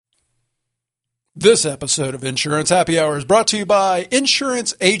This episode of Insurance Happy Hour is brought to you by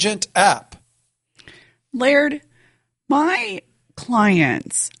Insurance Agent App. Laird, my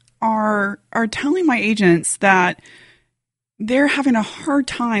clients are telling my agents that they're having a hard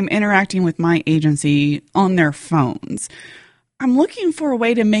time interacting with my agency on their phones. I'm looking for a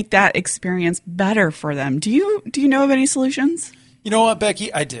way to make that experience better for them. Do you know of any solutions? You know what,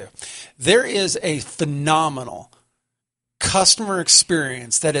 Becky? I do. There is a phenomenal customer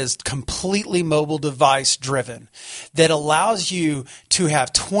experience that is completely mobile device driven that allows you to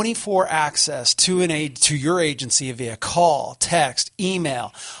have 24 access to your agency via call, text,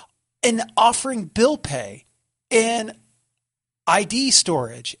 email, and offering bill pay and ID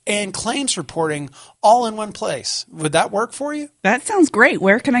storage and claims reporting all in one place. Would that work for you? That sounds great.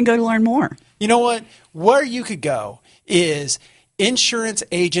 Where can I go to learn more? You know what? Where you could go is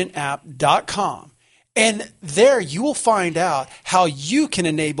insuranceagentapp.com. And there you will find out how you can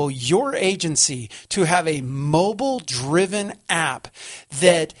enable your agency to have a mobile-driven app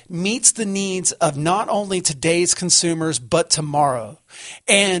that meets the needs of not only today's consumers, but tomorrow.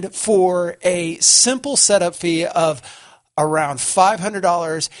 And for a simple setup fee of around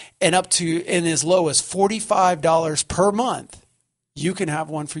 $500 and up to and as low as $45 per month, you can have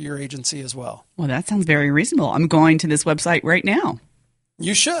one for your agency as well. Well, that sounds very reasonable. I'm going to this website right now.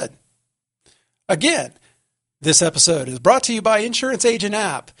 You should. Again, this episode is brought to you by Insurance Agent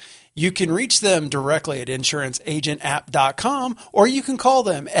App. You can reach them directly at insuranceagentapp.com or you can call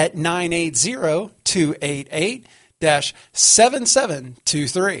them at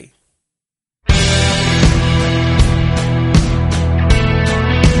 980-288-7723.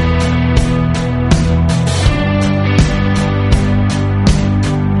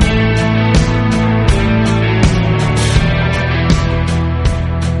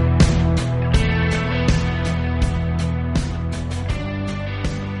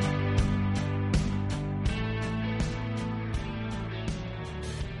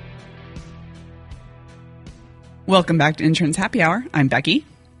 Welcome back to Insurance Happy Hour. I'm Becky.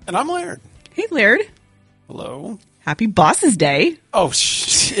 And I'm Laird. Hey, Laird. Hello. Happy Bosses Day. Oh,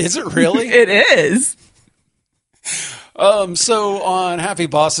 is it really? It is. So on Happy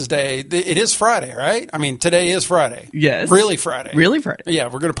Bosses Day, it is Friday, right? I mean, today is Friday. Yes. Really Friday. Really Friday. Yeah,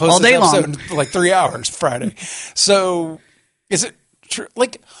 we're going to post all this day episode long. in like 3 hours Friday. So is it true?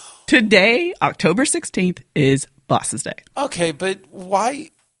 Like Today, October 16th, is Bosses Day. Okay, but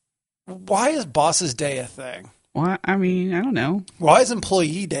why is Bosses Day a thing? Well, I mean, I don't know. Why is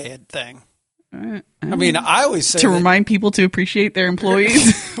Employee Day a thing? I mean, I always say to remind people to appreciate their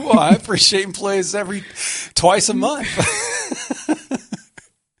employees. Well, I appreciate employees twice a month. In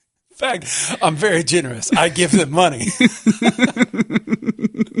fact, I'm very generous. I give them money.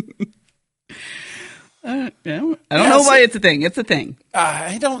 I don't know why it's a thing. It's a thing.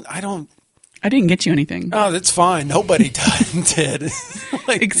 I didn't get you anything. Oh, that's fine. Nobody did.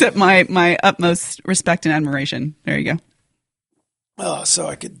 Except my utmost respect and admiration. There you go. Oh, so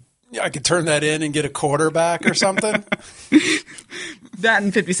I could turn that in and get a quarter back or something. That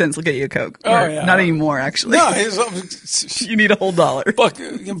and 50 cents will get you a Coke. Oh, yeah. Not anymore, actually. No, you need a whole dollar.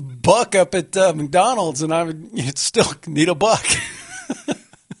 Buck up at McDonald's, and I would still need a buck.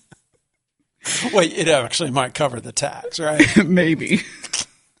 Wait, it actually might cover the tax, right? Maybe.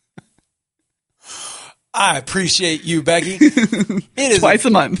 I appreciate you, Becky. It is twice a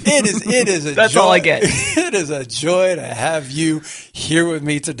month. It is a That's joy. all I get. It is a joy to have you here with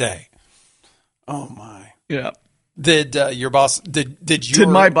me today. Oh my. Yeah. Did your boss did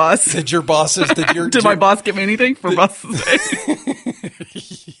my boss did your bosses did my boss give me anything for Bosses Day?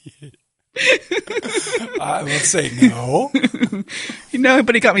 I would say no.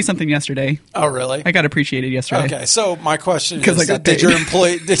 But he got me something yesterday. Oh, really? I got appreciated yesterday. Okay, so my question is, I got did your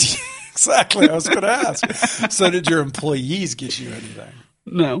employee exactly, I was going to ask. So did your employees get you anything?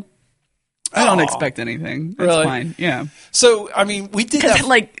 No. I don't expect anything. That's really? Fine. Yeah. So, I mean, we did that.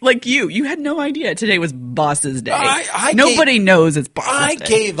 Like you had no idea today was Bosses Day. Nobody knows it's Bosses Day. I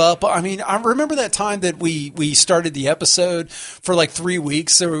gave up. I mean, I remember that time that we started the episode for like 3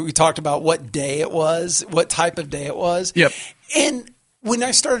 weeks. So we talked about what day it was, what type of day it was. Yep. And when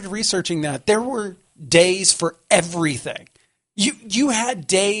I started researching that, there were days for everything. You had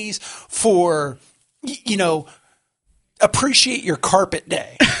days for, appreciate your carpet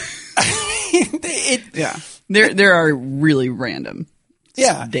day. There are really random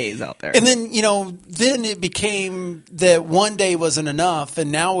days out there. And then, then it became that one day wasn't enough.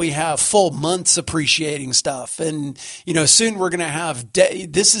 And now we have full months appreciating stuff. And, soon we're going to have,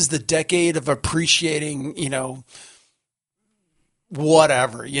 this is the decade of appreciating,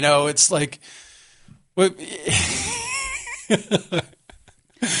 whatever, it's like,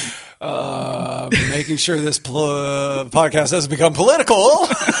 making sure this podcast doesn't become political.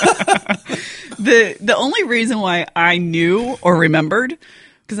 The only reason why I knew or remembered,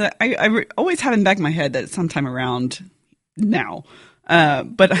 because I always have in the back of my head that sometime around now,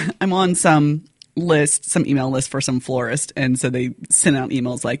 but I'm on some email list for some florist, and so they send out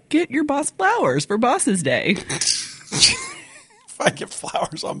emails like, get your boss flowers for Boss's Day. If I get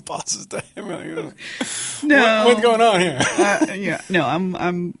flowers on Boss's Day, I'm gonna, No. what's going on here? Yeah,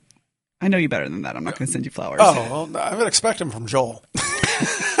 no, I know you better than that. I'm not going to send you flowers. Oh, well, I would expect them from Joel.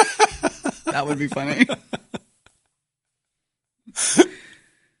 That would be funny.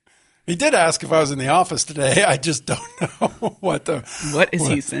 He did ask if I was in the office today. I just don't know what is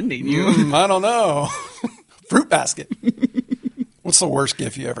he sending you? I don't know. Fruit basket. What's the worst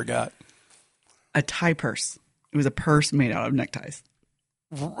gift you ever got? A tie purse. It was a purse made out of neckties.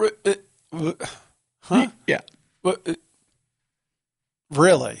 Huh? Yeah.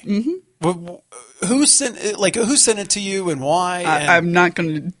 Really? Mm-hmm. Who sent it to you and why? I'm not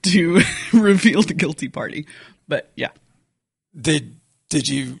going to reveal the guilty party, but yeah. Did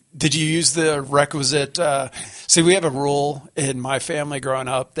you use the requisite? See, we have a rule in my family growing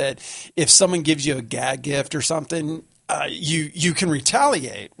up that if someone gives you a gag gift or something, you can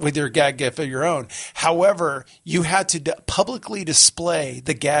retaliate with your gag gift of your own. However, you had to publicly display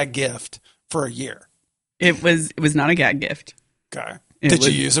the gag gift for a year. It was not a gag gift. Okay. Did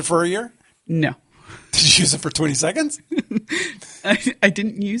you use it for a year? No. Did you use it for 20 seconds? I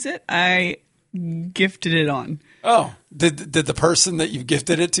didn't use it. I gifted it on. Oh, did the person that you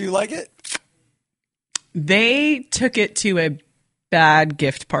gifted it to like it? They took it to a bad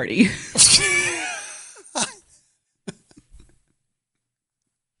gift party.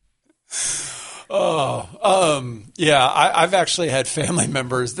 Yeah, I've actually had family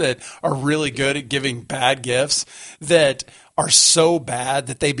members that are really good at giving bad gifts that are so bad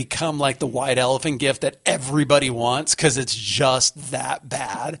that they become like the white elephant gift that everybody wants because it's just that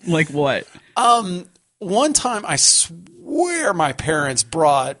bad. Like what? One time I swear my parents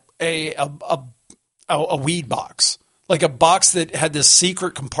brought a weed box. Like a box that had this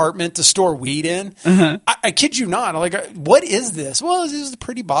secret compartment to store weed in. Uh-huh. I kid you not. I'm like, what is this? Well, this is a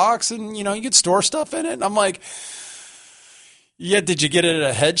pretty box, and you could store stuff in it. And I'm like, yeah, did you get it at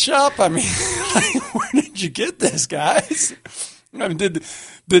a head shop? I mean, like, where did you get this, guys? I mean, did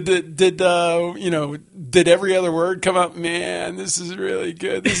every other word come up? Man, this is really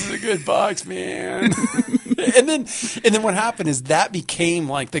good. This is a good box, man. And then what happened is that became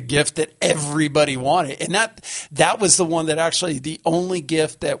like the gift that everybody wanted, and that was the one that actually the only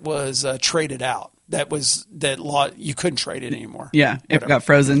gift that was traded out. You couldn't trade it anymore. Yeah, it got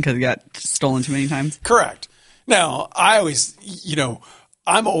frozen because it got stolen too many times. Correct. Now I always,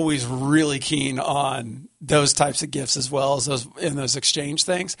 I'm always really keen on those types of gifts as well as those exchange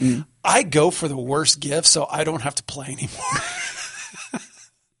things. Mm. I go for the worst gift so I don't have to play anymore.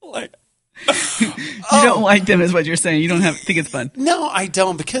 Like. You don't like them is what you're saying. You don't think it's fun. No, I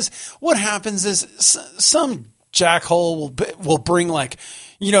don't, because what happens is some jackhole will bring like,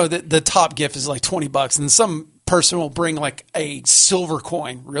 the top gift is like $20 and some person will bring like a silver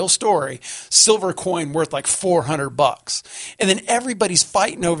coin, real story, silver coin worth like $400. And then everybody's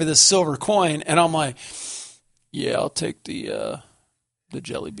fighting over this silver coin. And I'm like, yeah, I'll take the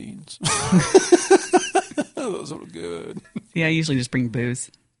jelly beans. Those are good. Yeah, I usually just bring booze.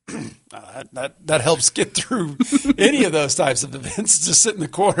 That helps get through any of those types of events. Just sit in the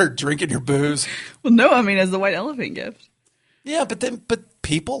corner drinking your booze. Well, no, I mean as the white elephant gift. Yeah, but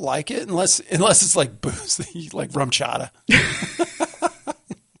people like it unless it's like booze, like rum chata.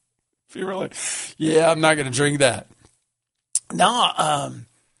 If you're like, yeah, I'm not going to drink that. No,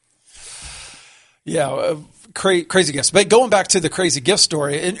 crazy gifts. But going back to the crazy gift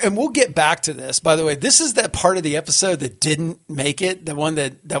story, and we'll get back to this, by the way, this is that part of the episode that didn't make it, the one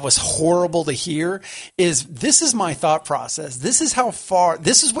that was horrible to hear, this is my thought process. This is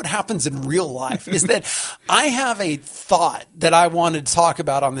what happens in real life, is that I have a thought that I wanted to talk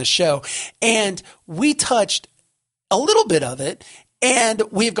about on this show, and we touched a little bit of it, and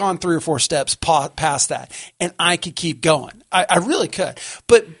we've gone 3 or 4 steps past that, and I could keep going. I really could,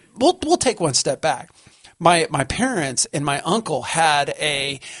 but we'll take one step back. My parents and my uncle had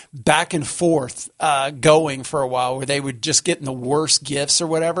a back and forth going for a while where they would just get in the worst gifts or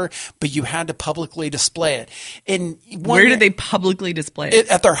whatever, but you had to publicly display it. And where did they publicly display it?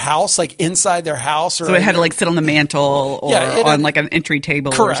 At their house, like inside their house. So it had to like sit on the mantle or on like an entry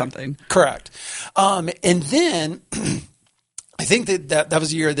table or something. Correct. And then I think that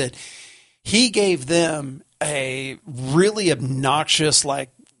was the year that he gave them a really obnoxious, like,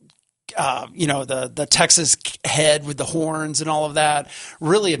 the Texas head with the horns and all of that.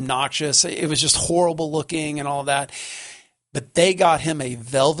 Really obnoxious. It was just horrible looking and all of that. But they got him a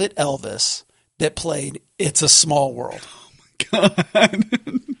Velvet Elvis that played "It's a Small World." Oh my God.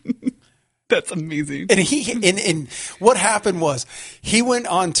 That's amazing. And what happened was he went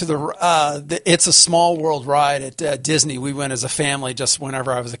on to the It's a Small World ride at Disney. We went as a family just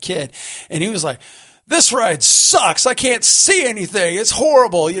whenever I was a kid. And he was like, "This ride sucks. I can't see anything. It's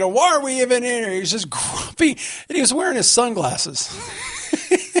horrible. Why are we even in here?" He's just grumpy. And he was wearing his sunglasses.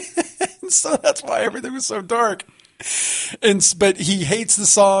 So that's why everything was so dark. But he hates the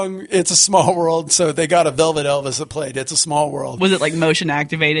song "It's a Small World," so they got a Velvet Elvis that played "It's a Small World." Was it like motion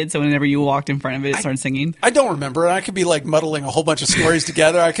activated? So whenever you walked in front of it, it started singing? I don't remember. I could be like muddling a whole bunch of stories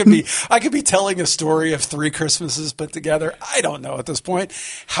together. I could be telling a story of 3 Christmases put together. I don't know at this point.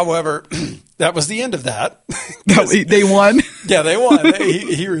 However, that was the end of that. They won? Yeah, they won.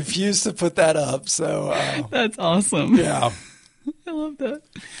 He refused to put that up. So that's awesome. Yeah. I love that.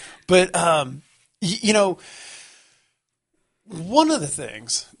 But, one of the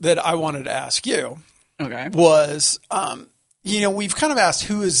things that I wanted to ask you was, we've kind of asked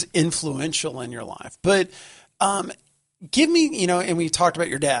who is influential in your life, but give me, and we talked about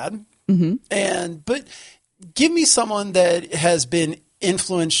your dad, but give me someone that has been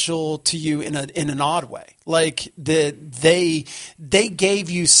influential to you in an odd way, like that they gave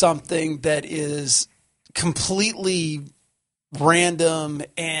you something that is completely random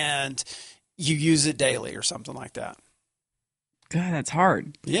and you use it daily or something like that. God, that's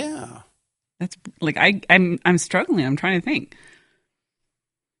hard. Yeah. That's like I'm struggling. I'm trying to think.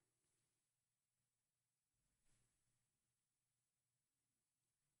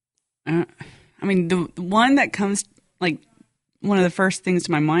 I mean, the one that comes, like, one of the first things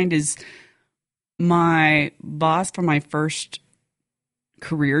to my mind is my boss for my first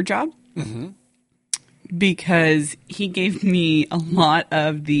career job. Mm-hmm. Because he gave me a lot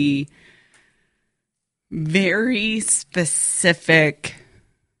of the very specific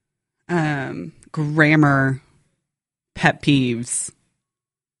grammar pet peeves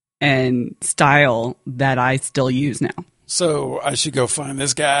and style that I still use now. So I should go find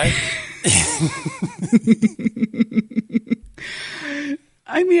this guy.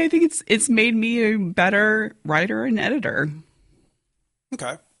 I mean, I think it's made me a better writer and editor.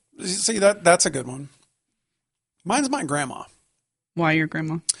 Okay. See, that's a good one. Mine's my grandma. Why your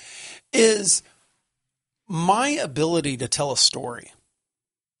grandma? Is my ability to tell a story.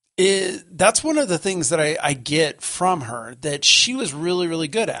 That's one of the things that I get from her that she was really, really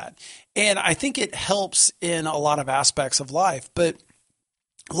good at. And I think it helps in a lot of aspects of life. But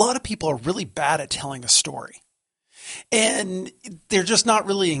a lot of people are really bad at telling a story. And they're just not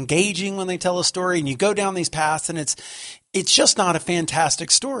really engaging when they tell a story. And you go down these paths and it's just not a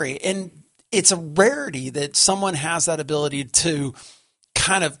fantastic story. And it's a rarity that someone has that ability to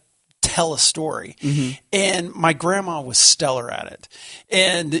kind of tell a story. Mm-hmm. And my grandma was stellar at it.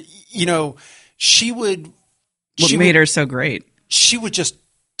 And, she would... What made her so great? She would just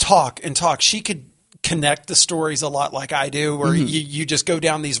talk and talk. She could connect the stories a lot like I do, where you just go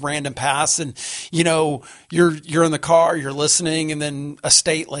down these random paths and, you're in the car, you're listening, and then a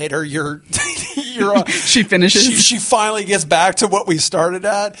state later you're on, she finishes. She finally gets back to what we started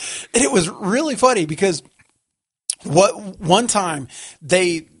at. And it was really funny because one time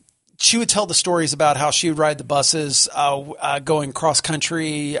she would tell the stories about how she would ride the buses going cross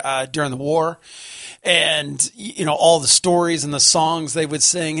country during the war. And, all the stories and the songs they would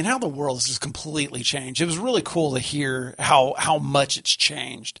sing and how the world has just completely changed. It was really cool to hear how much it's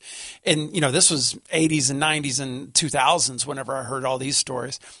changed. And, this was 80s and 90s and 2000s whenever I heard all these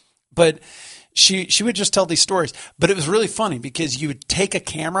stories. But she would just tell these stories. But it was really funny because you would take a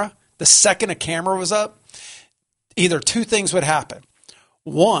camera. The second a camera was up, either 2 things would happen.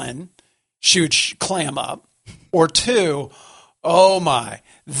 1, she would clam up. Or 2, oh my,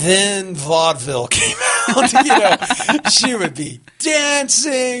 then vaudeville came out. She would be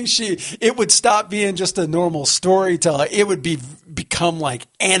dancing. It would stop being just a normal storyteller. It would become like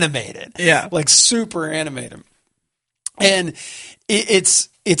animated. Yeah. Like super animated. And it's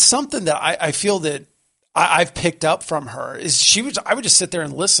something that I feel that I've picked up from her is I would just sit there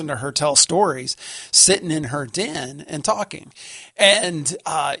and listen to her tell stories sitting in her den and talking. And,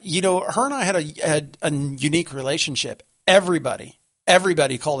 her and I had a unique relationship. Everybody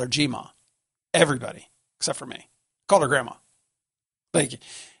called her G-Ma. Everybody, except for me, called her Grandma. Why?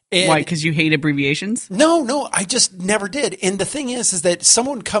 Because you hate abbreviations? No, I just never did. And the thing is that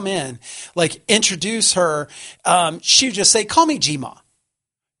someone would come in, like introduce her. She would just say, "Call me G-Ma."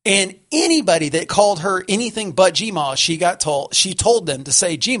 And anybody that called her anything but G-Ma, she told them to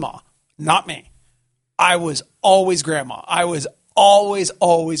say G-Ma. Not me. I was always grandma. I was always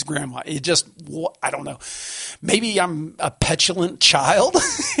grandma. It just, I don't know. Maybe I'm a petulant child.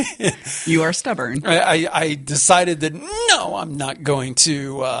 You are stubborn. I decided that no, I'm not going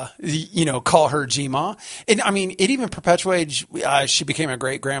to, call her G-Ma. And I mean, it even perpetuated, she became a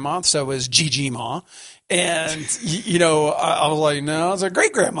great grandma. So was G-Ma. And, I was like, no, it's a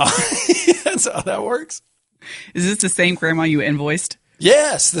great grandma. That's how that works. Is this the same grandma you invoiced?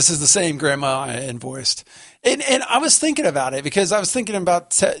 Yes, this is the same grandma I invoiced. And I was thinking about it because I was thinking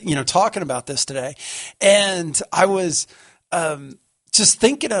about, talking about this today. And I was just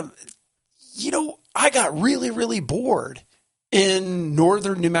thinking of, I got really, really bored in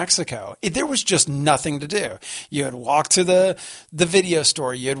northern New Mexico. There was just nothing to do. You would walk to the video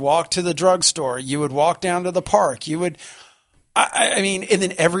store. You'd walk to the drugstore. You would walk down to the park. You would, and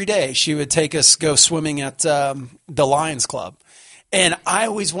then every day she would take us go swimming at the Lions Club. And I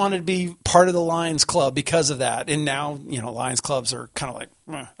always wanted to be part of the Lions Club because of that. And now, Lions Clubs are kind of like,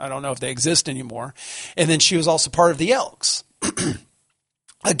 I don't know if they exist anymore. And then she was also part of the Elks.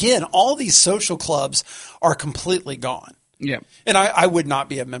 Again, all these social clubs are completely gone. Yeah. And I would not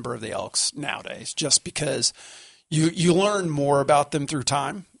be a member of the Elks nowadays just because you learn more about them through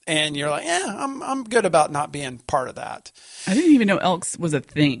time. And you're like, I'm good about not being part of that. I didn't even know Elks was a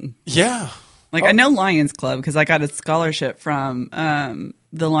thing. Yeah. I know Lions Club because I got a scholarship from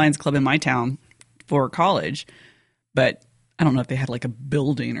the Lions Club in my town for college, but I don't know if they had like a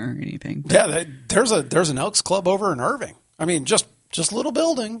building or anything. Yeah, there's an Elks Club over in Irving. I mean, just a little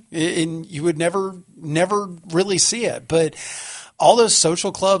building, and you would never really see it. But all those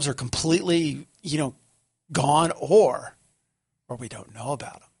social clubs are completely, gone, or we don't know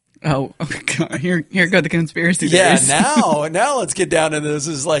about them. Oh, God. Here go the conspiracy theories. Yeah, now let's get down into this.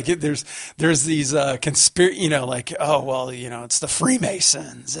 Is like there's these conspiracy, it's the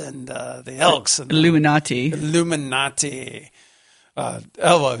Freemasons and the Elks and Illuminati.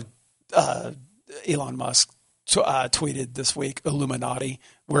 Elon Musk tweeted this week Illuminati,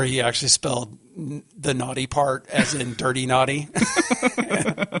 where he actually spelled the naughty part as in dirty naughty.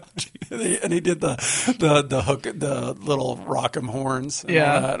 And he did the hook, the little rock'em horns. And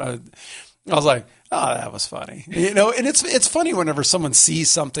all that. I was like, oh, that was funny. And it's funny whenever someone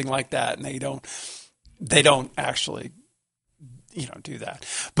sees something like that and they don't actually, do that.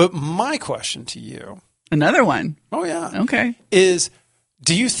 But my question to you. Another one. Oh, yeah. Okay. Is,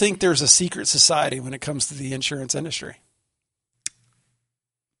 do you think there's a secret society when it comes to the insurance industry?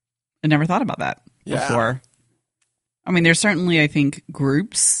 I never thought about that before. I mean, there's certainly, I think,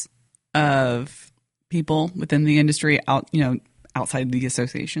 groups of people within the industry outside the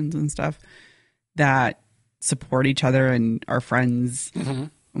associations and stuff that support each other and are friends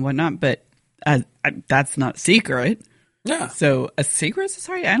and whatnot. But that's not secret. Yeah. So a secret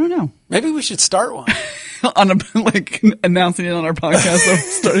society? I don't know. Maybe we should start one. Announcing it on our podcast of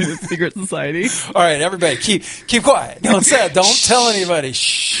starting a secret society. All right, everybody, keep quiet. Don't tell anybody.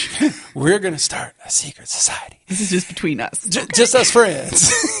 Shh. We're going to start a secret society. This is just between us. Just us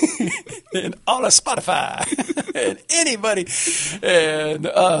friends. And on a Spotify. And anybody. And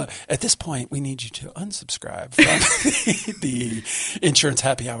at this point, we need you to unsubscribe from the Insurance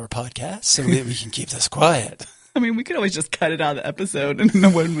Happy Hour podcast so that we can keep this quiet. I mean, we could always just cut it out of the episode and no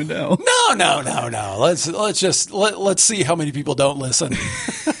one would know. No. Let's see how many people don't listen.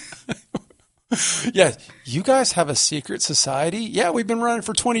 Yeah, you guys have a secret society? Yeah, we've been running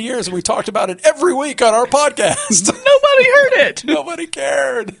for 20 years and we talked about it every week on our podcast. Nobody heard it. Nobody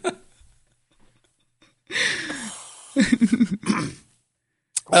cared.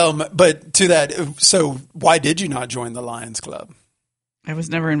 But to that, so why did you not join the Lions Club? I was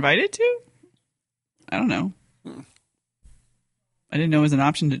never invited to? I don't know. I didn't know it was an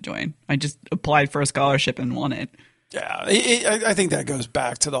option to join. I just applied for a scholarship and won it. Yeah, I think that goes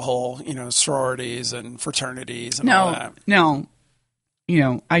back to the whole, sororities and fraternities and all that. No,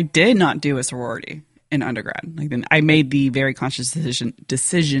 I did not do a sorority in undergrad. Then I made the very conscious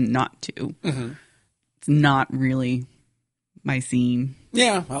decision not to. Mm-hmm. It's not really my scene.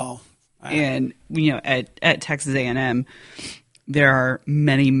 Yeah, well, and at Texas A&M, there are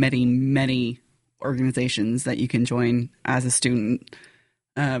many, many, many organizations that you can join as a student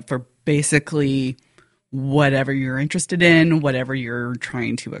for basically whatever you're interested in, whatever you're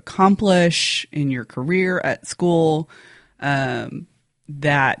trying to accomplish in your career at school,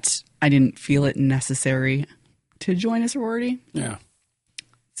 that I didn't feel it necessary to join a sorority. Yeah.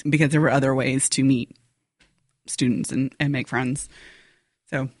 Because there were other ways to meet students and make friends.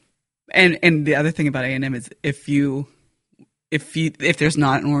 So, and the other thing about A&M is if there's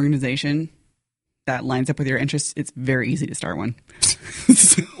not an organization that lines up with your interests, it's very easy to start one.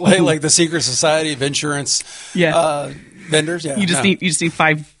 like the secret society of insurance vendors. Yeah, you just need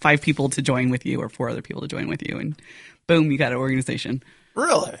five people to join with you, or 4 other people to join with you, and boom, you got an organization.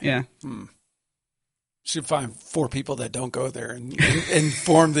 Really? Yeah. Should find 4 people that don't go there and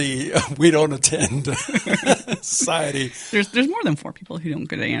form the we don't attend society. There's more than 4 people who don't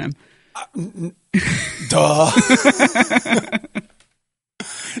go to A&M. Duh.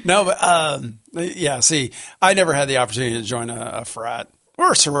 No, but yeah. See, I never had the opportunity to join a frat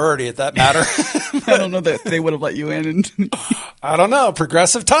or a sorority, at that matter. I don't know that they would have let you in. I don't know.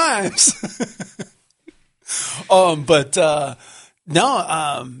 Progressive times. But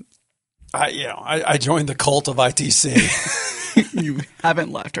no. I joined the cult of ITC. You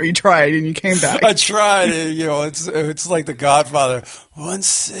haven't left, or you tried and you came back. I tried. It's like The Godfather. Once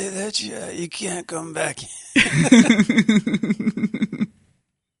say that you can't come back.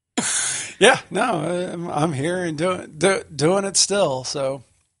 Yeah, no, I'm here and doing it still. So,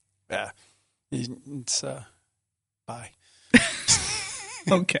 yeah, it's bye.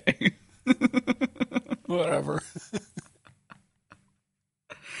 Okay. Whatever.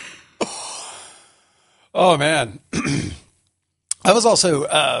 Oh man, I was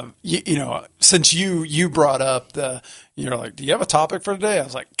also, since you brought up like, do you have a topic for today? I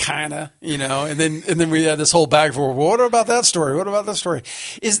was like, kinda, and then we had this whole back and forth. Well, what about that story? What about that story?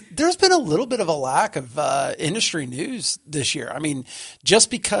 There's been a little bit of a lack of industry news this year. I mean, just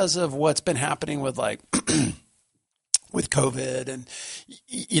because of what's been happening with like. With COVID and,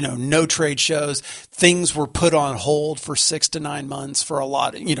 no trade shows, things were put on hold for 6 to 9 months for a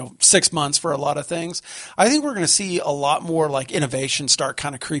lot, 6 months for a lot of things. I think we're going to see a lot more like innovation start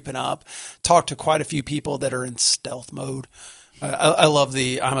kind of creeping up. Talked to quite a few people that are in stealth mode. I love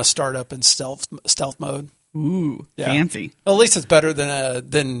I'm a startup in stealth mode. Ooh, yeah. Fancy. Well, at least it's better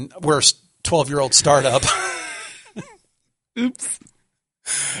than we're a 12-year-old startup. Oops.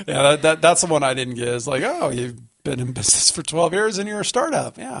 Yeah, that's the one I didn't get. It's like, oh, you've been in business for 12 years and you're a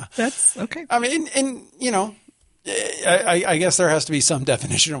startup. Yeah. That's okay. I mean, I guess there has to be some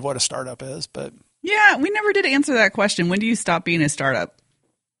definition of what a startup is, but. Yeah, we never did answer that question. When do you stop being a startup?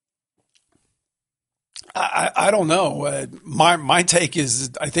 I don't know. My take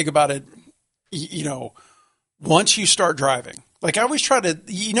is I think about it, once you start driving. Like I always try to,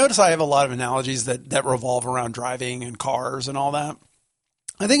 you notice I have a lot of analogies that revolve around driving and cars and all that.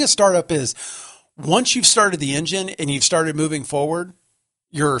 I think a startup is once you've started the engine and you've started moving forward,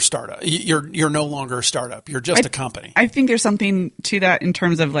 you're a startup. You're no longer a startup. You're just a company. I think there's something to that in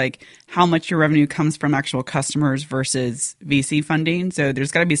terms of like how much your revenue comes from actual customers versus VC funding. So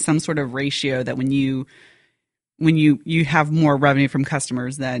there's got to be some sort of ratio that when you have more revenue from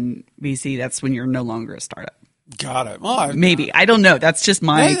customers than VC, that's when you're no longer a startup. Got it. Well, maybe. I don't know. That's just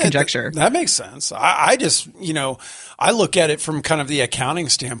my conjecture. That makes sense. I just, I look at it from kind of the accounting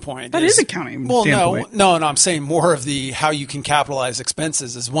standpoint. That is accounting standpoint. No, I'm saying more of the how you can capitalize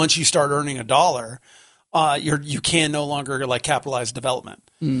expenses is once you start earning $1, you can no longer like capitalize development.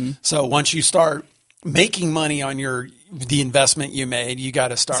 Mm. So once you start making money on the investment you made, you got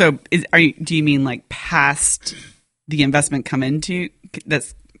to start. So do you mean like past the investment come into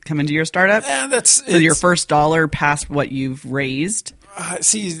your startup? So your first $1 past what you've raised?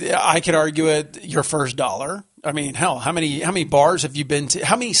 See, I could argue it your first $1. I mean, hell, how many bars have you been to?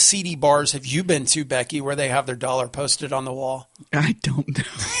 How many seedy bars have you been to, Becky, where they have their $1 posted on the wall? I don't know.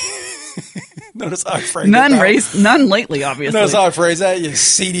 Notice how I phrase that. None lately, obviously. Notice how I phrase that, you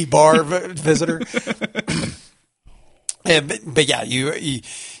seedy bar visitor. But yeah, you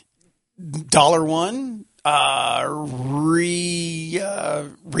 $1.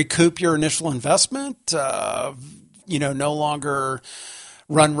 Recoup your initial investment, no longer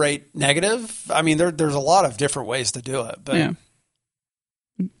run rate negative. I mean, there's a lot of different ways to do it, but yeah.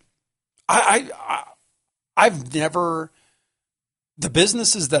 I've never, the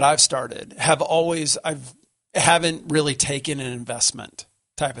businesses that I've started haven't really taken an investment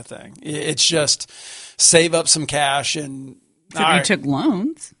type of thing. It's just save up some cash and. You took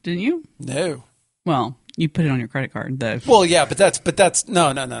loans, didn't you? No. Well, you put it on your credit card. Well, yeah, but that's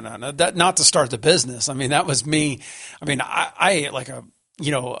no. That not to start the business. I mean, that was me. I mean, I ate like I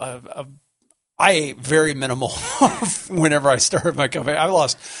ate very minimal whenever I started my company. I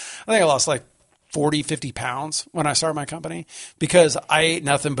think I lost like 40, 50 pounds when I started my company because I ate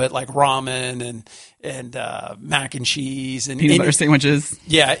nothing but like ramen and mac and cheese and peanut butter sandwiches.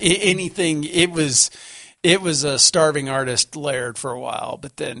 Yeah, anything. It was a starving artist, Laird, for a while,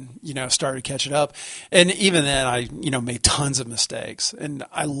 but then, started catching up. And even then I, made tons of mistakes. And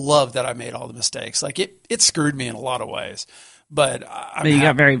I love that I made all the mistakes. Like it screwed me in a lot of ways. But you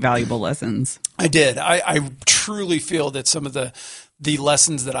got very valuable lessons. I did. I truly feel that some of the the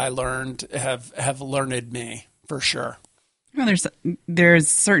lessons that I learned have learned me for sure. Well, there's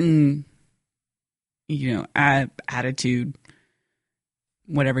certain, attitude,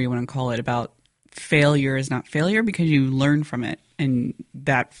 whatever you want to call it, about failure is not failure because you learn from it, and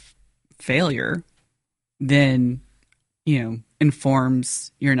that failure then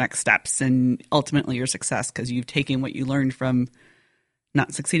informs your next steps and ultimately your success because you've taken what you learned from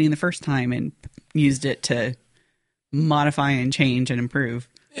not succeeding the first time and used it to modify and change and improve.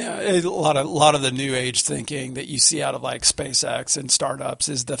 Yeah, a lot of the new age thinking that you see out of like SpaceX and startups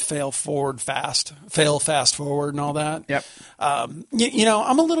is the fail fast forward and all that. Yep. I'm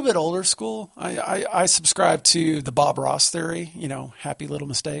a little bit older school. I subscribe to the Bob Ross theory, happy little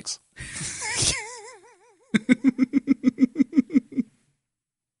mistakes.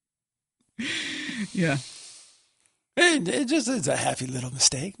 Yeah. It's a happy little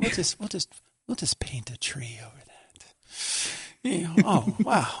mistake. We'll just paint a tree over that. Oh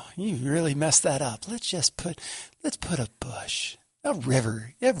wow, you really messed that up. Let's put a bush. A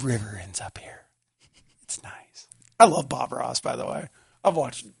river ends up here. It's nice. I love Bob Ross, by the way.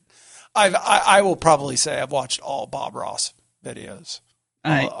 I will probably say I've watched all Bob Ross videos.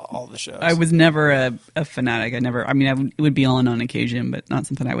 All the shows. I was never a fanatic. It would be on occasion, but not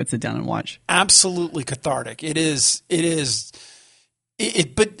something I would sit down and watch. Absolutely cathartic. It is.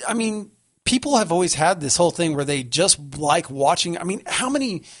 But I mean, people have always had this whole thing where they just like watching. I mean, how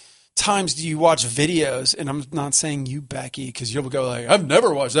many times do you watch videos? And I'm not saying you, Becky, because you'll go like, I've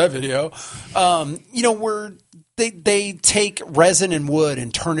never watched that video. Where they take resin and wood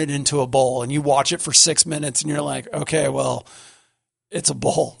and turn it into a bowl, and you watch it for 6 minutes, and you're like, okay, well, it's a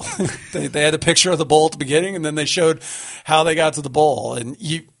bowl. They had a picture of the bowl at the beginning, and then they showed how they got to the bowl, and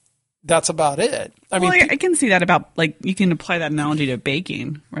that's about it. I can see that about, like, you can apply that analogy to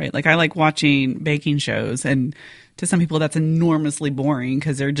baking, right? Like, I like watching baking shows, and to some people that's enormously boring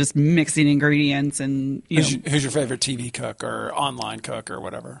because they're just mixing ingredients and, Who's your favorite TV cook or online cook or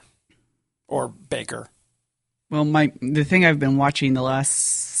whatever? Or baker? Well, the thing I've been watching the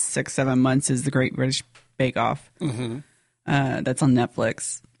last 6-7 months is the Great British Bake Off. Mm-hmm. That's on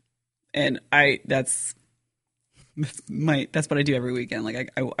Netflix, and that's what I do every weekend. Like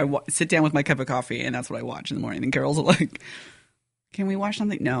I sit down with my cup of coffee, and that's what I watch in the morning. And girls are like, "Can we watch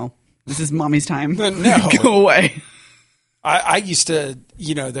something?" No, this is mommy's time. No, go away. I used to,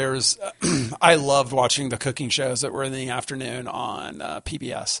 I loved watching the cooking shows that were in the afternoon on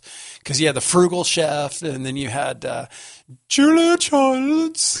PBS because you had the Frugal Chef, and then you had Julia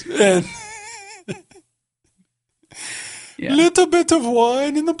Childs and. Yeah. Little bit of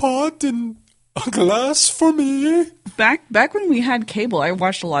wine in the pot and a glass for me. Back when we had cable, I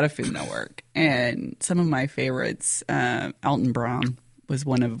watched a lot of Food Network, and some of my favorites, Alton Brown was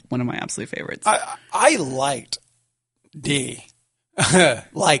one of my absolute favorites. I liked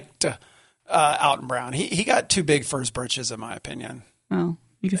Alton Brown. He got too big for his britches, in my opinion. Well,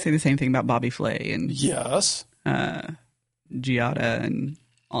 you can say the same thing about Bobby Flay and yes, Giada and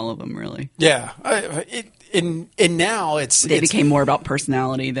all of them, really. Yeah, and now they became more about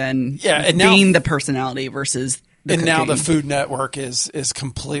personality than and being the personality versus the cooking. Now the Food Network is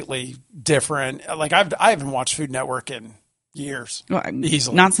completely different. Like I haven't watched Food Network in years. Well,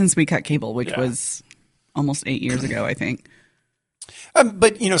 easily. Not since we cut cable, which was almost 8 years ago, I think.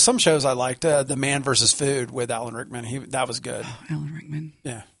 But some shows I liked. The Man vs. Food with Alan Rickman. That was good. Oh, Alan Rickman.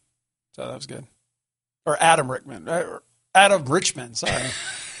 Yeah, so that was good. Or Adam Rickman. Adam Richman. Sorry.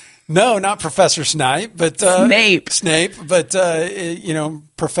 No, not Professor Snape, but Snape, but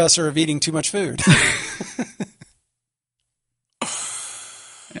professor of eating too much food.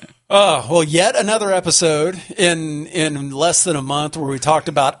 Well, yet another episode in less than a month where we talked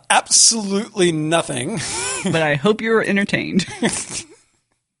about absolutely nothing. But I hope you were entertained.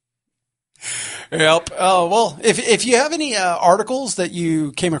 Yep. Well, if you have any articles that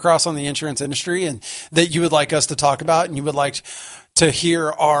you came across on the insurance industry and that you would like us to talk about, and you would like to hear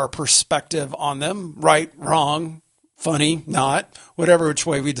our perspective on them, right, wrong, funny, not, whatever which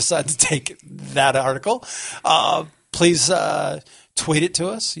way we decide to take that article, please tweet it to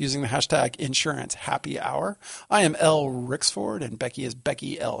us using the hashtag InsuranceHappyHour. I am L. Rixford, and Becky is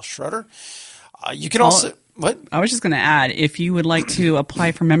Becky L. Schroeder. You can also... What? I was just going to add, if you would like to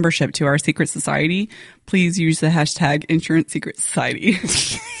apply for membership to our secret society, please use the hashtag Insurance Secret Society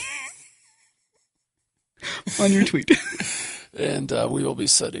on your tweet. And we will be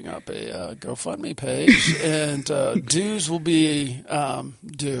setting up a GoFundMe page, and dues will be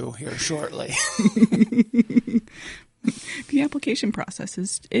due here shortly. The application process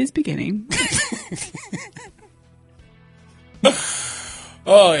is beginning.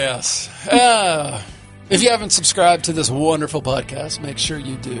 Oh, yes. If you haven't subscribed to this wonderful podcast, make sure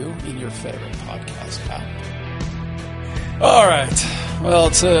you do in your favorite podcast app. All right. Well,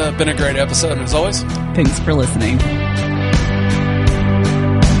 it's been a great episode, as always. Thanks for listening.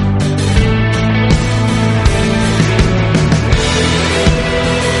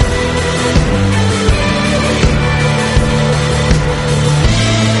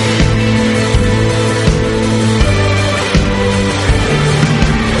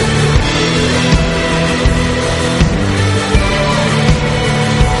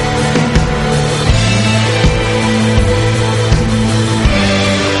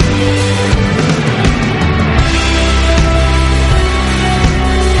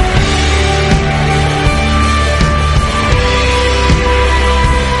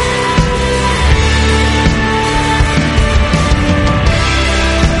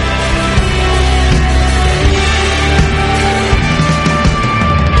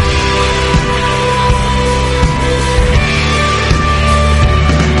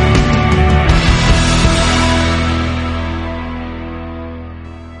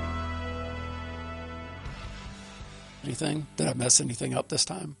 Anything? Did I mess anything up this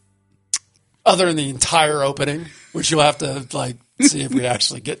time? Other than the entire opening, which you'll have to see if we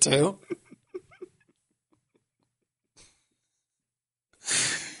actually get to.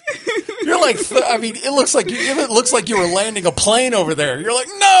 You're like, it looks like you were landing a plane over there. You're like,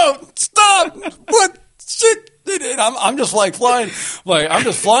 no, stop! What shit? I'm just flying, I'm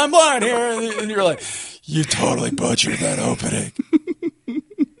just flying blind here, and you're like, you totally butchered that opening.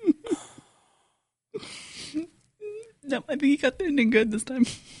 No, I think you got the ending good this time.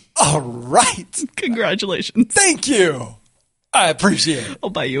 All right. Congratulations. Thank you. I appreciate it. I'll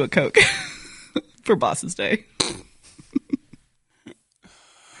buy you a Coke for Boss's Day.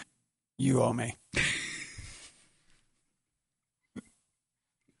 You owe me.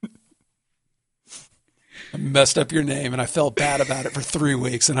 I messed up your name, and I felt bad about it for 3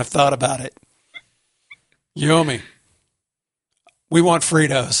 weeks, and I've thought about it. You owe me. We want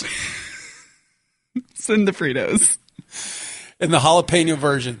Fritos. Send the Fritos. In the jalapeno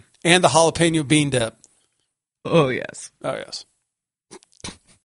version and the jalapeno bean dip. Oh, yes. Oh, yes.